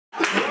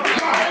God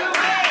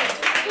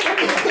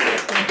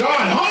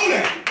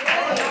holy.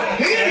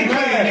 He ain't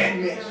playing that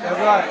mess. That's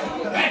right.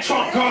 That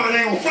trump card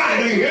ain't gonna fly,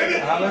 do you hear me?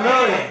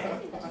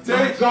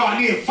 Hallelujah. God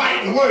need to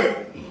fight the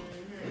world.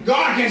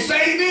 God can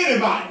save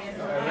anybody.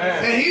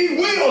 Amen. And he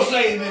will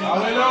save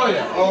anybody.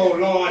 Hallelujah. Oh,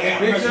 Lord,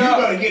 have mercy. You up.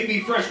 better get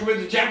me 1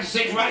 Corinthians chapter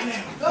 6 right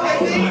now.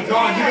 Oh, my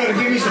God, you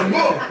better give me some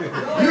book. You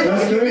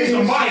better give me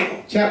some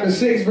Bible. Chapter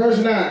 6, verse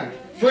 9.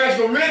 1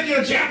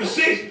 Corinthians chapter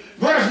 6,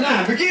 verse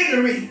 9. Begin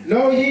to read.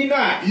 Know ye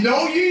not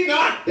Know ye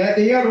not that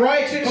the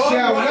unrighteous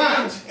shall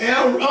not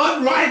and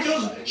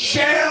unrighteous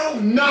shall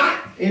not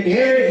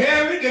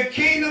inherit the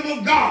kingdom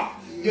of God.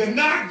 You're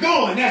not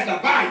going. That's the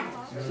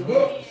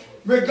Bible.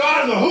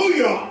 Regardless of who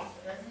you are,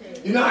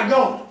 you're not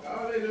going.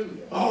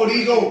 All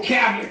these old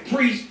Catholic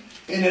priests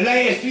in the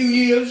last few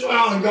years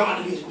surrounding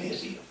God in this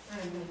mess here.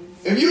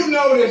 If you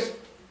notice,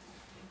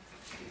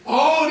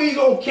 all these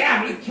old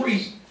Catholic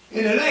priests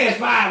in the last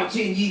 5 or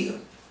 10 years,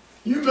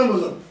 you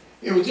remember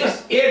it was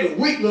just every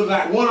week looked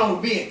like one of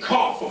them being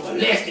caught for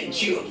molesting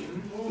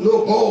children,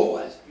 little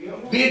boys.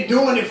 Been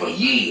doing it for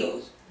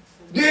years.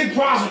 Didn't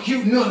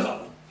prosecute none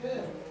of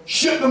them.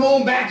 Shipped them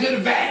on back to the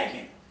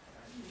Vatican.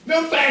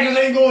 Them Vaticans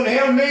ain't going to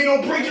heaven, they ain't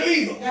no preacher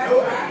either.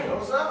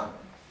 That's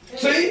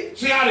right.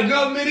 See how the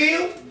government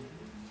is?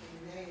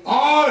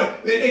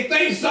 They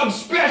think something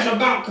special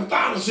about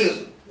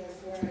Catholicism.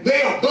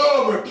 They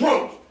above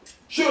reproach.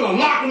 Should have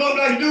locked them up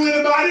like they do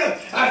anybody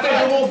else. I think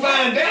they won't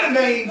find their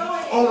name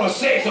on a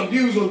sex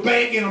abuser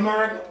bank in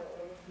America.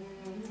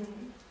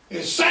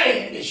 It's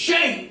sad. It's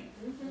shame.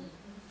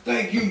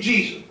 Thank you,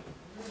 Jesus.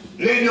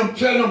 Letting them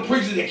tell them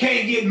preachers they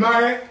can't get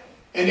married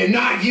and they're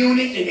not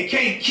eunuchs and they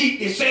can't keep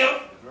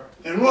themselves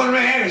and run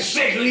around having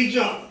sex with each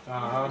other.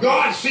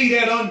 God see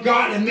that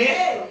ungodly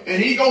mess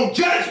and he gonna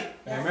judge it.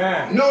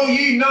 Amen. Know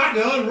ye not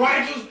the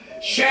unrighteous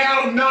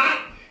shall not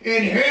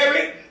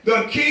inherit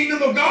the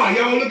kingdom of God.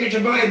 Y'all look at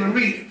your Bible and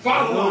read it.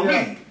 Follow along,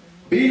 read it.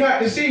 Be not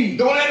deceived.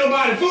 Don't let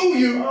nobody fool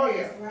you. Oh,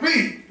 yeah.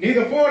 Read.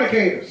 Neither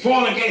fornicators.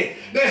 Fornicators.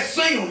 That's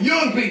single,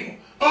 young people,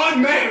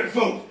 unmarried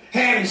folks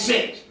having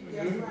sex.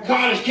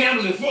 College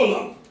campuses full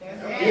of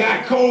them. You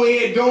got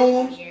co-ed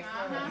dorms.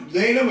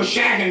 They ain't never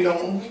shacking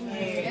dorms.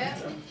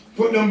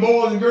 Putting them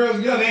boys and girls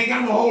together. They ain't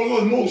got no Holy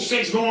Ghost. More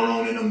sex going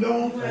on in them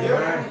dorms.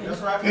 That's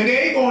right. And they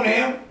ain't going to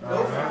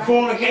heaven.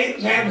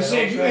 Fornicators having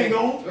sex. You ain't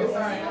going.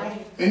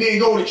 And then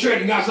go to church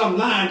and got some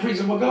lying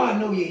preacher. Well, God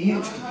know you're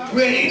human.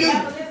 Well, he do.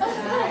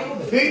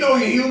 He know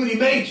you're human. He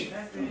made you.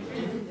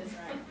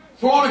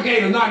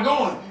 Fornicators not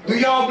going. Do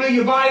y'all believe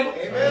your Bible?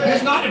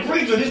 It's not the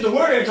preacher. This is the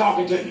word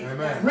talking to you.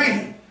 Amen. Read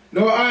it.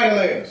 No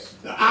idolaters.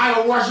 The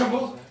idol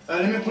worshipers.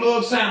 Let me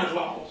plug Santa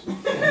Claus.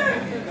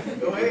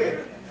 Go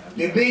ahead.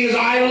 The biggest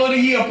idol of the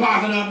year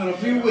popping up in a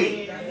few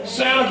weeks.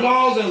 Santa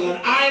Claus is an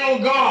idol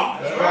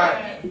god. That's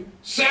right.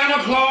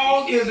 Santa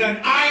Claus is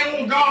an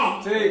idol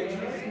god.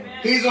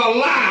 He's a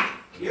lie.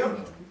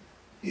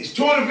 His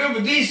 25th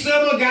of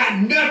December got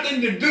nothing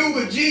to do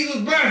with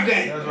Jesus'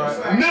 birthday. That's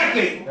right.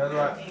 Nothing. That's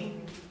right.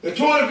 The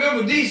 25th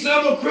of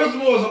December,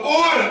 Christmas was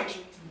ordered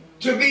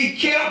to be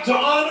kept to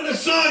honor the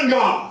sun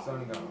god.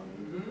 Son God.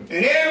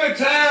 And every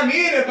time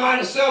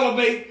anybody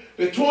celebrate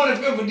the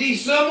 25th of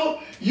December,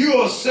 you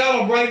are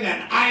celebrating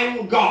an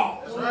idol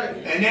god. That's right.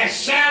 And that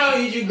Santa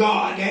is your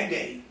God that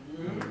day.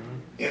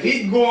 If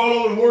he can go all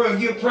over the world and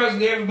give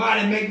presents to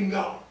everybody and make him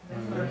God.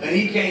 And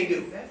he can't do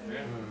it.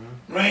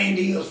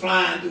 Reindeers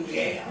flying through the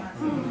air,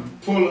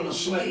 pulling a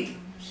sleigh.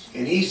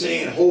 And he's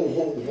saying, ho,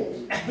 ho, ho.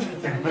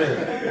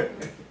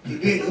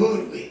 You've been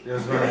hoodwinked.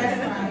 That's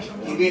right.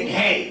 You've been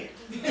had.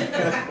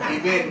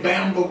 You've been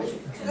bamboozled.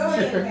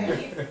 That's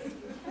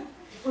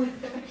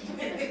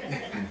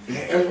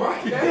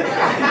right.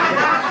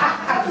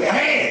 You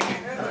had.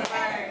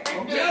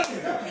 I'm telling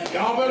you.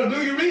 Y'all better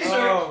do your research.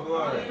 Oh,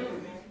 glory.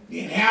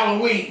 Then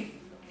Halloween.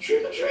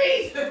 Trick or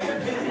treat.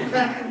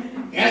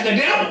 That's the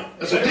devil.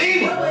 That's a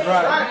demon. That's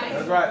right.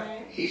 That's right.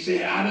 He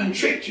said, I done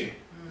tricked you.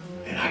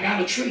 And I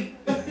got a treat.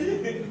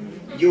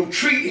 Your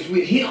treat is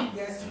with him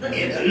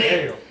in the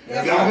left.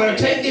 Y'all better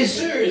take this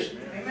serious.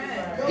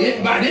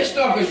 This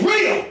stuff is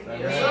real.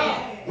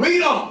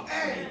 Read on.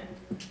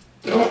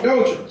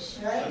 Adulterers.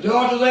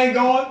 Adulterers ain't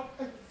going.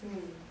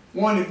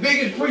 One of the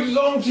biggest preachers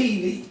on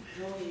TV.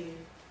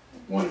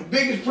 One of the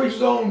biggest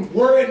preachers on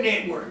Word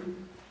Network.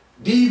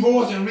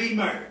 Divorce and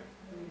remarry.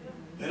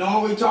 And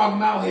always talking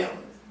about heaven.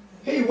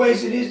 He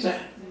wasted his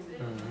time.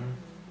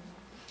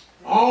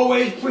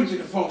 Always preaching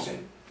to folks that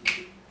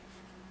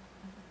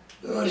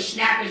the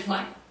snap is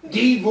funny.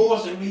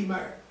 Divorce and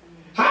remarry.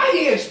 How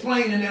you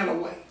explaining that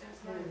away?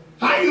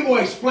 How you going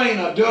to explain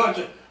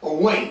adultery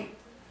away?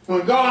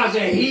 When God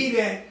said he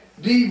that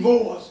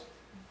divorced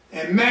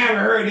and marry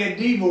her that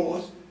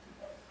divorced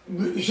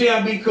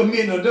shall be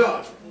committing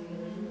adultery.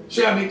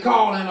 Shall be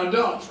called an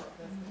adulterer.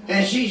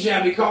 And she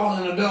shall be called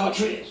an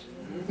adulteress.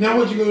 Now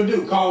what you going to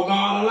do? Call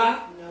God a lie?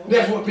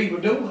 That's what people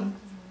are doing.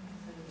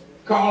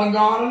 Calling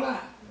God a lie.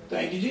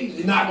 Thank you, Jesus.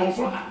 It's not going to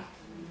fly.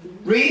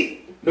 Read.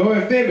 No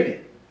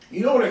effeminate.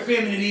 You know what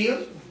effeminate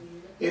is?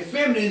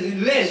 effeminate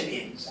and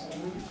lesbians.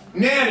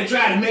 Now they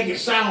try to make it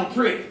sound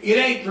pretty. It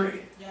ain't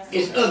pretty.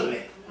 It's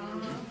ugly.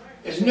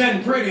 There's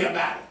nothing pretty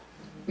about it.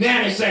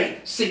 Now they say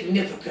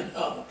significant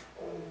other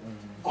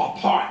or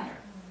partner.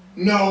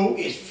 No,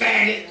 it's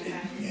fatted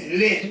and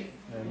lesbian.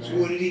 That's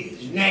what it is.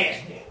 It's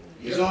nasty.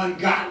 It's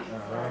ungodly.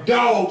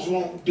 Dogs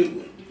won't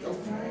do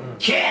it.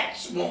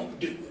 Cats won't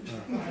do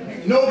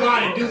it.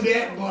 Nobody do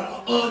that but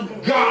an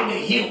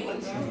ungodly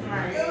human.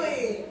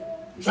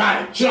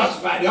 Try to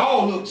justify it. They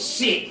all look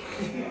sick.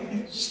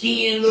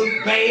 Skin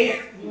look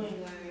bad.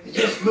 It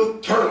just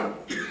look terrible.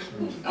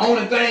 The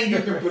only thing you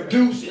can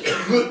produce is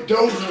a good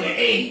dose of the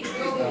AIDS.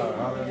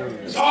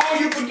 That's all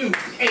you produce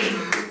is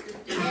AIDS.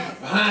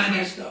 Behind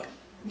that stuff.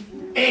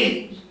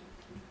 AIDS.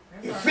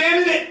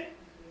 Effeminate.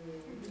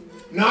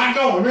 Not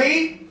going.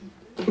 Read.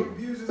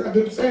 Abusers of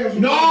themselves.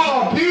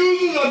 No,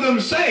 abusers of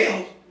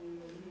themselves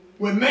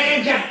with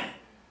mankind.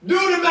 Do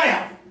the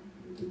math.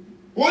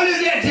 What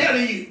is that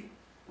telling you?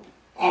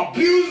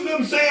 Abuse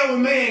themselves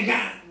with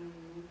mankind.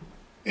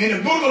 In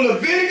the book of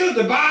Leviticus,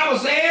 the Bible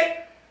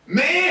said,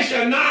 man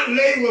shall not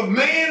lay with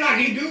man like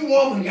he do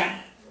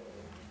womankind.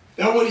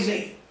 That's what he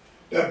said.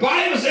 The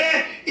Bible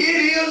said it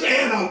is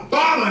an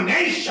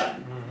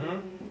abomination.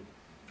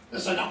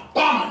 It's an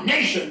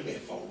abomination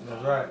before God.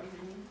 That's right.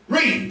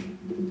 Read.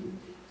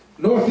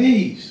 Nor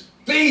thieves.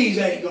 Thieves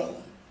ain't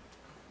going.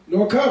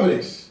 Nor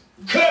covetous.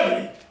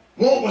 Coveting.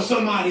 Want what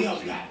somebody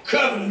else got.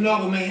 Covet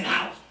another man's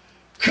house.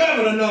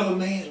 Covet another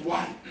man's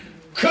wife.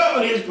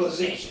 Covet his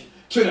possession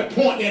to the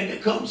point that it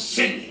becomes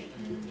sin.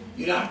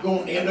 You're not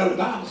going there. No, the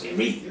Bible said,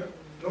 read.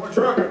 Nor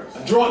drunkards.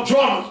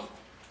 Drunkards.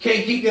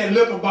 Can't keep that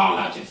liquor bottle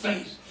out your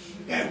face.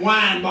 That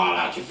wine bottle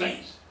out your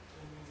face.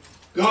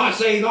 God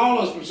saved all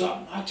of us from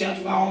something. I tell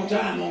you about all the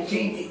time on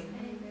TV.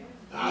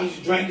 I used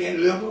to drink that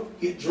liquor,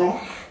 get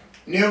drunk.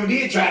 Never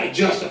did try to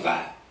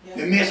justify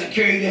the mess and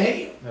carry to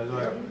hell. That's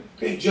right.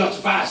 Can't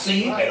justify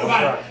sin. Can't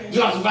nobody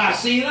justify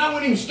sin. I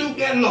wouldn't even stoop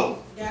that low.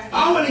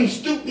 I wouldn't even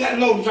stoop that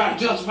low to try to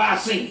justify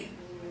sin.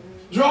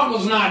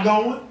 Drunkards not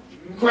going.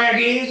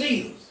 Crackheads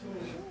either.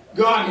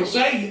 God can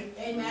save you.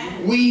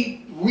 Amen.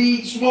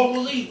 Weed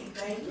smokers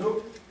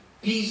either.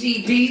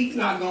 PCP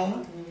not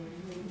going.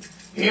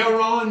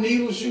 Heroin,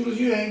 needle shooters,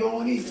 you ain't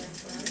going either.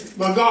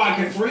 But God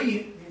can free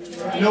you.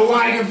 You know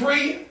why he can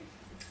free you?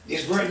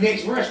 This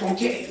next verse gonna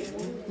tell you.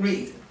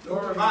 Read.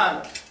 Nor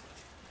revilers.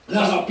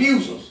 There's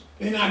abusers.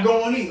 They're not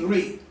going either.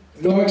 Read.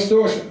 Nor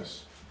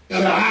extortioners.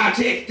 There's a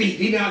high-tech thief.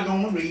 He not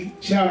going. Read.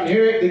 Shall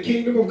inherit the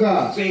kingdom of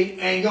God. See,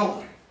 ain't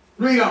going.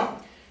 Read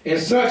on. And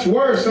such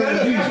were some Now, of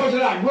look, you. that's what you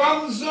like.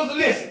 Brothers and sisters,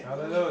 listen.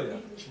 Hallelujah.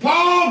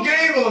 Paul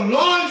gave a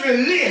laundry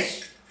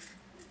list.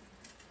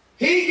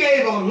 He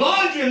gave a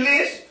laundry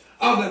list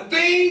of the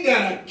things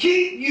that'll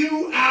keep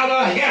you out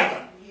of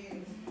heaven.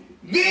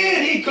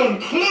 Then he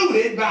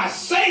concluded by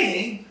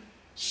saying,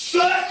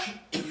 such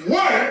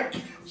were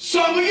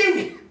some of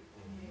you.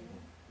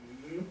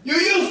 You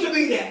used to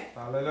be that.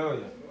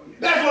 Hallelujah.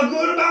 That's what's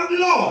good about the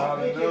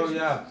Lord.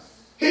 Hallelujah.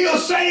 He'll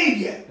save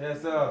you.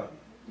 Yes, sir.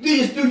 Do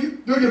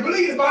you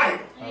believe the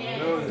Bible?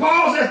 Hallelujah.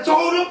 Paul has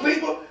told them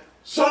people,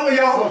 some of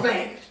y'all are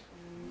faggots.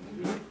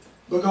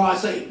 But God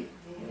saved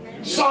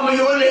you. Some of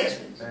you are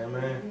lesbians.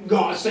 Amen.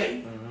 God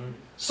saved you.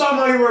 Some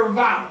of you are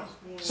revilers.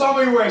 Some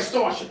of you are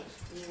extortioners.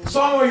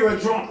 Some of you are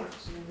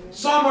drunkards.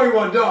 Some of you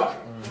are adulterers.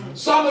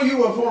 Some of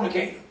you are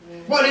fornicators.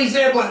 But he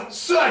said, but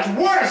such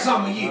were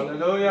some of you.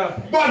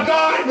 Hallelujah. But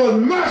God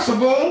was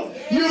merciful.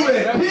 You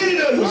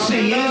repented of your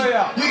sins.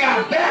 You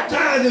got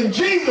baptized in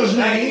Jesus'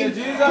 name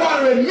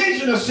for the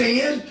remission of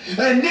sins.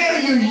 And now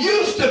you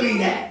used to be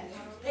that.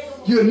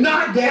 You're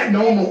not that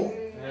no more.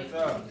 Yes,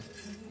 sir.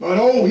 But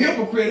old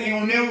hypocrite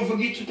ain't gonna never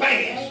forget your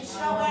past.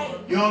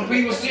 Young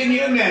people sitting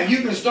here now,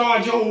 you can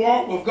start your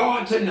walk with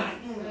God tonight.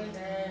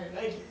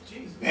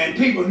 And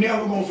people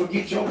never gonna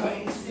forget your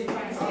past.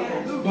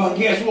 But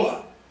guess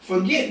what?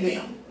 Forget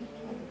them.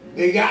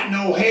 They got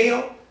no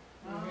hell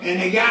and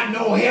they got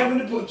no heaven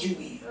to put you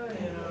in.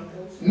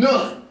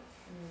 None.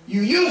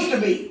 You used to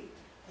be.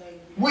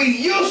 We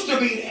used to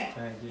be that.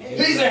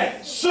 He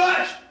said,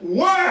 such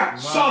were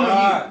some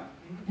of you.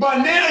 But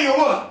now you're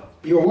what?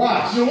 You're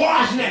washed. You're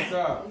washed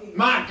now.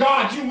 My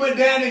God, you went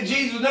down in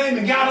Jesus' name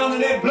and got under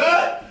that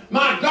blood.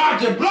 My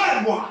God, your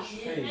blood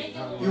washed.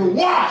 You're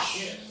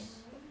washed.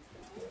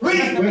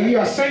 Read. When you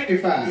are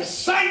sanctified. You're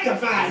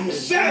sanctified. You're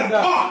set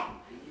apart.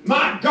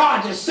 My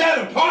God, you're set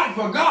apart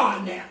for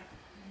God now.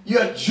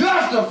 You're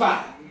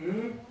justified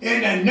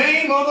in the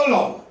name of the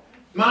Lord.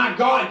 My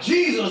God,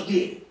 Jesus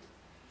did it.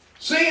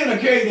 Sin will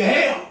carry you to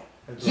hell.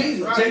 Jesus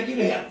will take you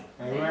to heaven.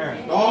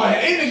 Amen. Oh,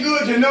 ain't it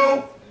good to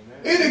know?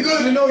 Isn't it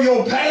good to know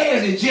your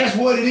past is just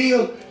what it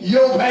is,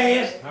 your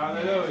past?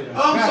 Hallelujah.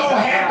 I'm so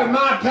happy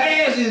my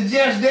past is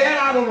just that,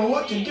 I don't know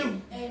what to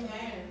do. Amen.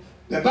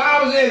 The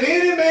Bible says, if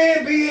any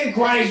man be in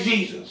Christ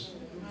Jesus,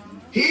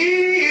 he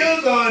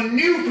is a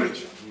new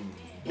creature,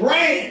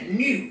 brand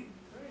new.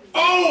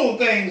 Old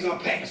things are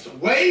passed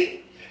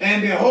away,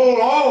 and behold,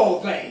 all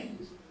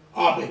things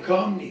are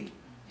become new.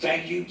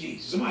 Thank you,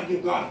 Jesus. Somebody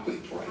give God a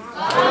quick praise.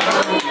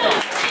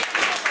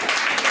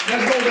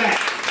 Let's go back.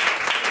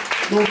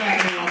 Go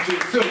back now to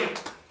Philip.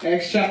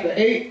 Acts chapter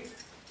 8,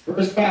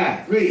 verse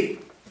 5. Read.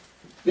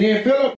 Then Philip